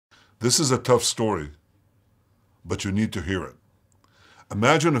This is a tough story, but you need to hear it.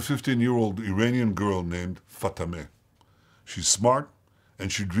 Imagine a 15-year-old Iranian girl named Fatemeh. She's smart,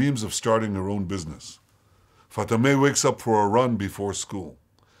 and she dreams of starting her own business. Fatemeh wakes up for a run before school.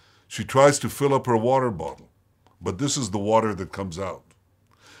 She tries to fill up her water bottle, but this is the water that comes out.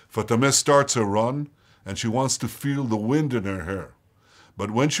 Fatemeh starts her run, and she wants to feel the wind in her hair.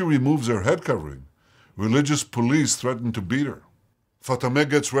 But when she removes her head covering, religious police threaten to beat her. Fatemeh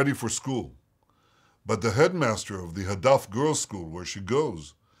gets ready for school, but the headmaster of the Hadaf girls' school where she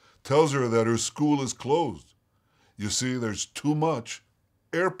goes tells her that her school is closed. You see, there's too much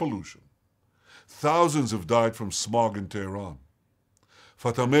air pollution. Thousands have died from smog in Tehran.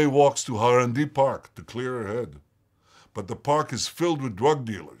 Fatemeh walks to Harandi Park to clear her head, but the park is filled with drug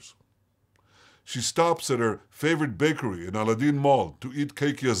dealers. She stops at her favorite bakery in Aladdin Mall to eat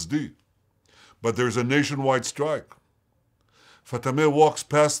cake yazdi, but there's a nationwide strike. Fatemeh walks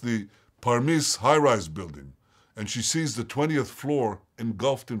past the Parmis high-rise building, and she sees the 20th floor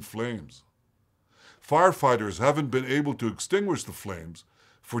engulfed in flames. Firefighters haven't been able to extinguish the flames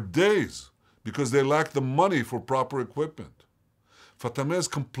for days because they lack the money for proper equipment. Fatemeh is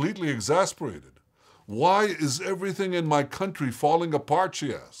completely exasperated. Why is everything in my country falling apart,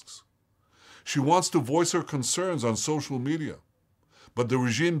 she asks. She wants to voice her concerns on social media, but the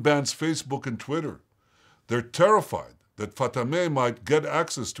regime bans Facebook and Twitter. They're terrified that Fatemeh might get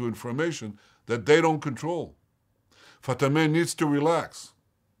access to information that they don't control. Fatemeh needs to relax,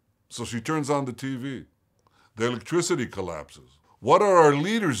 so she turns on the TV. The electricity collapses. What are our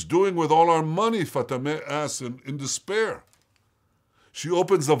leaders doing with all our money? Fatemeh asks in despair. She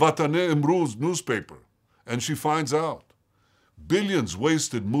opens the Vataneh Imrouz newspaper, and she finds out. Billions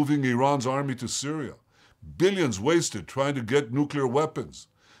wasted moving Iran's army to Syria. Billions wasted trying to get nuclear weapons.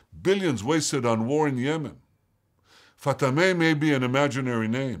 Billions wasted on war in Yemen. Fatemeh may be an imaginary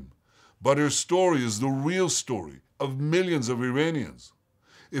name, but her story is the real story of millions of Iranians.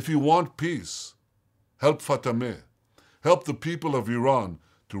 If you want peace, help Fatemeh. Help the people of Iran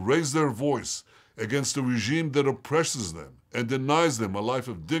to raise their voice against a regime that oppresses them and denies them a life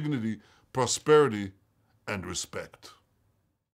of dignity, prosperity, and respect.